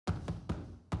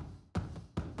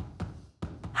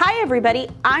Hi everybody,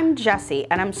 I'm Jessie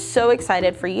and I'm so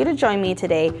excited for you to join me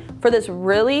today for this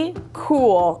really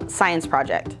cool science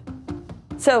project.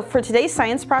 So for today's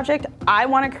science project, I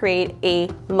want to create a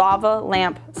lava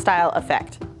lamp style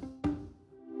effect.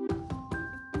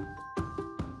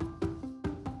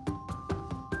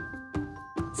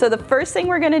 So the first thing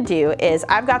we're going to do is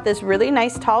I've got this really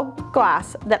nice tall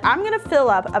glass that I'm going to fill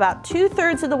up about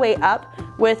 2/3 of the way up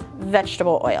with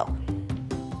vegetable oil.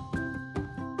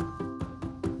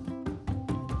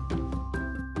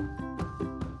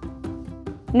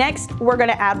 Next, we're going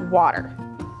to add water.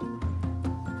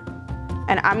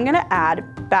 And I'm going to add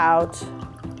about,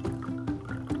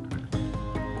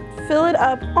 fill it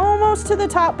up almost to the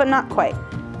top, but not quite,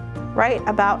 right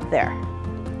about there.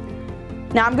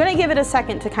 Now I'm going to give it a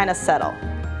second to kind of settle.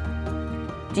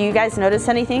 Do you guys notice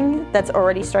anything that's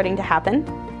already starting to happen?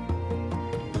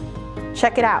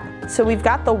 Check it out. So we've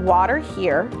got the water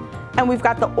here and we've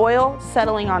got the oil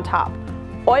settling on top.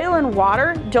 Oil and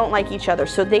water don't like each other,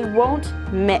 so they won't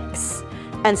mix.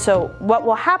 And so what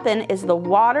will happen is the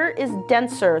water is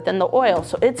denser than the oil,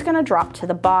 so it's gonna drop to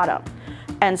the bottom.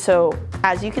 And so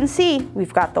as you can see,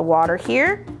 we've got the water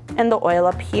here and the oil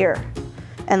up here.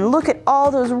 And look at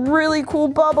all those really cool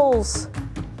bubbles.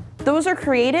 Those are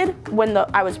created when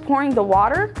I was pouring the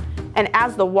water, and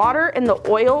as the water and the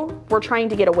oil were trying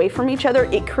to get away from each other,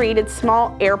 it created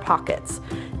small air pockets.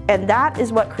 And that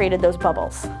is what created those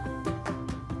bubbles.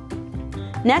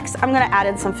 Next, I'm gonna add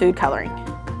in some food coloring.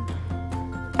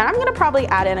 And I'm gonna probably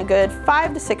add in a good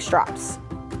 5 to 6 drops.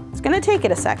 It's gonna take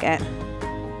it a second.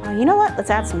 You know what? Let's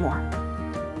add some more.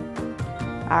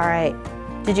 All right.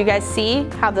 Did you guys see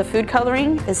how the food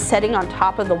coloring is setting on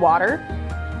top of the water?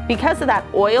 Because of that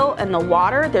oil and the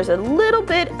water, there's a little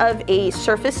bit of a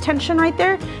surface tension right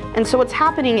there. And so what's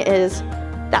happening is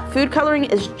that food coloring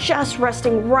is just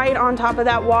resting right on top of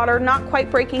that water, not quite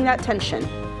breaking that tension.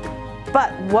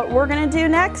 But what we're gonna do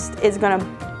next is gonna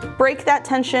break that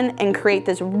tension and create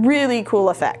this really cool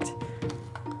effect.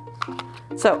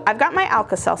 So I've got my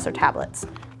Alka-Seltzer tablets.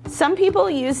 Some people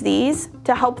use these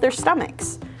to help their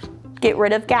stomachs get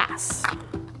rid of gas.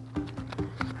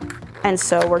 And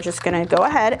so we're just gonna go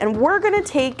ahead and we're gonna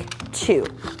take 2.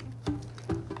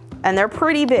 And they're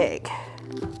pretty big.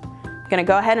 I'm gonna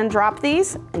go ahead and drop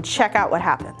these and check out what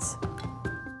happens.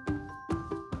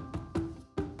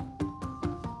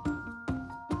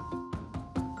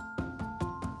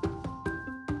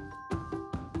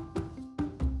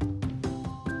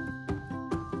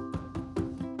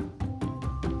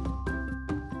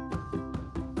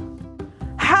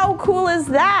 How cool is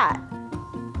that?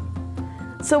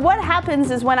 So what happens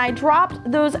is when I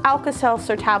dropped those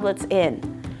Alka-Seltzer tablets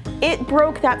in, it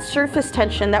broke that surface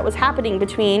tension that was happening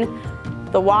between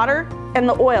the water and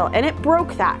the oil, and it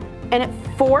broke that, and it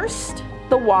forced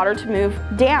the water to move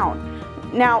down.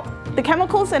 Now, the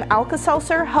chemicals in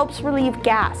Alka-Seltzer helps relieve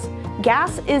gas.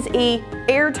 Gas is a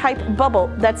air-type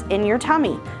bubble that's in your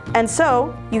tummy. And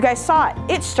so, you guys saw it,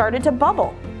 it started to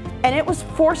bubble, and it was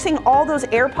forcing all those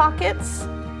air pockets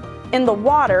in the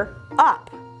water up.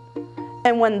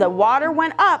 And when the water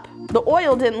went up, the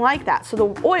oil didn't like that. So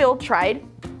the oil tried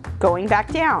going back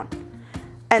down.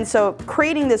 And so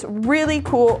creating this really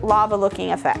cool lava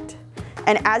looking effect.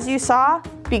 And as you saw,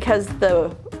 because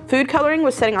the food coloring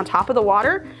was sitting on top of the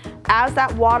water, as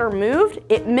that water moved,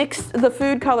 it mixed the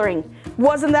food coloring.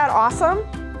 Wasn't that awesome?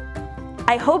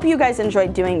 I hope you guys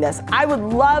enjoyed doing this. I would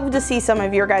love to see some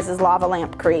of your guys' lava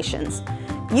lamp creations.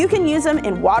 You can use them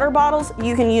in water bottles,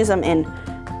 you can use them in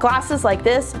glasses like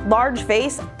this, large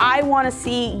vase. I want to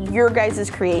see your guys'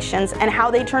 creations and how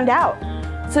they turned out.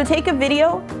 So take a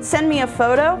video, send me a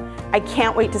photo. I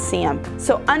can't wait to see them.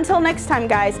 So until next time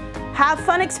guys, have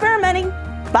fun experimenting.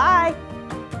 Bye.